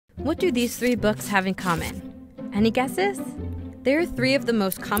What do these three books have in common? Any guesses? They're three of the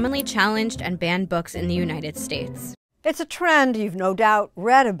most commonly challenged and banned books in the United States. It's a trend you've no doubt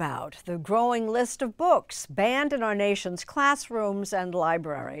read about, the growing list of books banned in our nation's classrooms and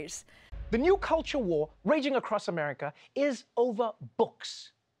libraries. The new culture war raging across America is over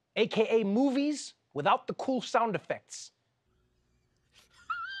books, aka movies without the cool sound effects.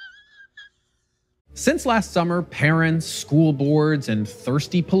 Since last summer, parents, school boards, and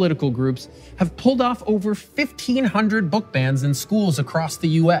thirsty political groups have pulled off over 1,500 book bans in schools across the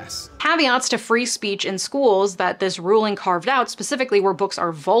US. Caveats to free speech in schools that this ruling carved out, specifically where books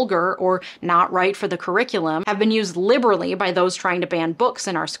are vulgar or not right for the curriculum, have been used liberally by those trying to ban books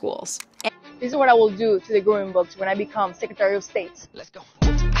in our schools. This is what I will do to the growing books when I become Secretary of State. Let's go.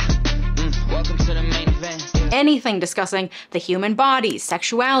 Welcome to the main event. Anything discussing the human body,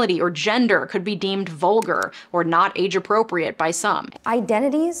 sexuality, or gender could be deemed vulgar or not age-appropriate by some.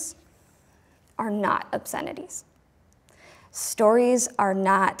 Identities are not obscenities. Stories are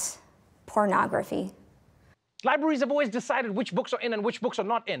not pornography. Libraries have always decided which books are in and which books are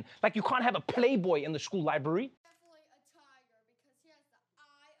not in. Like you can't have a Playboy in the school library.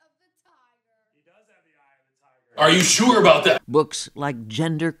 Are you sure about that? Books like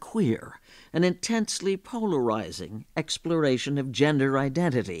Gender Queer, an intensely polarizing exploration of gender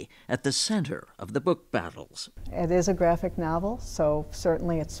identity at the center of the book battles. It is a graphic novel, so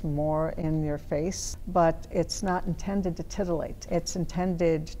certainly it's more in your face, but it's not intended to titillate. It's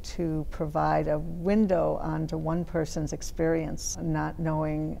intended to provide a window onto one person's experience, not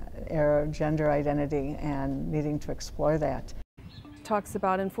knowing their gender identity and needing to explore that. Talks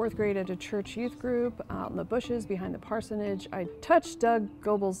about in 4th grade at a church youth group out in the bushes behind the parsonage. I touched Doug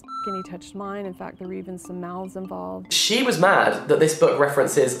Goebel's and he touched mine. In fact, there were even some mouths involved. She was mad that this book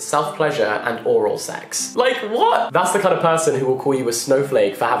references self-pleasure and oral sex. Like, what? That's the kind of person who will call you a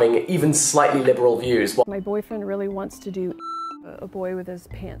snowflake for having even slightly liberal views. My boyfriend really wants to do a boy with his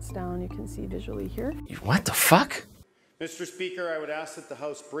pants down. You can see visually here. What the fuck? Mr. Speaker, I would ask that the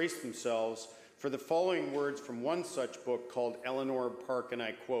House brace themselves for the following words from one such book called Eleanor Park, and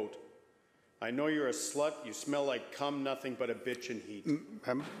I quote, "I know you're a slut, you smell like cum, nothing but a bitch and heat."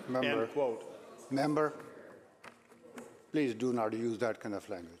 Member, end quote. Member, please do not use that kind of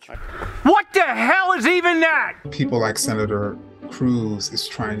language. What the hell is even that? People like Senator Cruz is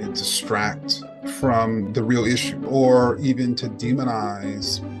trying to distract from the real issue, or even to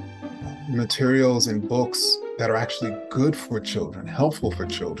demonize materials in books that are actually good for children, helpful for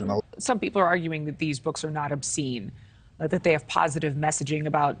children. Some people are arguing that these books are not obscene, that they have positive messaging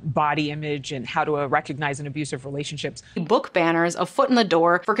about body image and how to recognize an abusive relationships. Book banners, a foot in the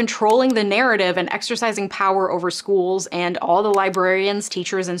door for controlling the narrative and exercising power over schools and all the librarians,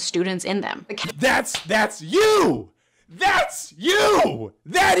 teachers, and students in them. That's you! That's you!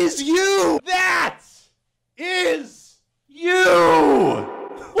 That is you! That is you!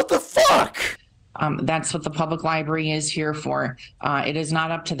 What the fuck? That's what the public library is here for. It is not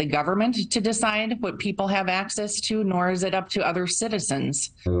up to the government to decide what people have access to, nor is it up to other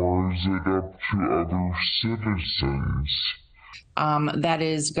citizens. That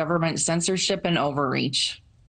is government censorship and overreach.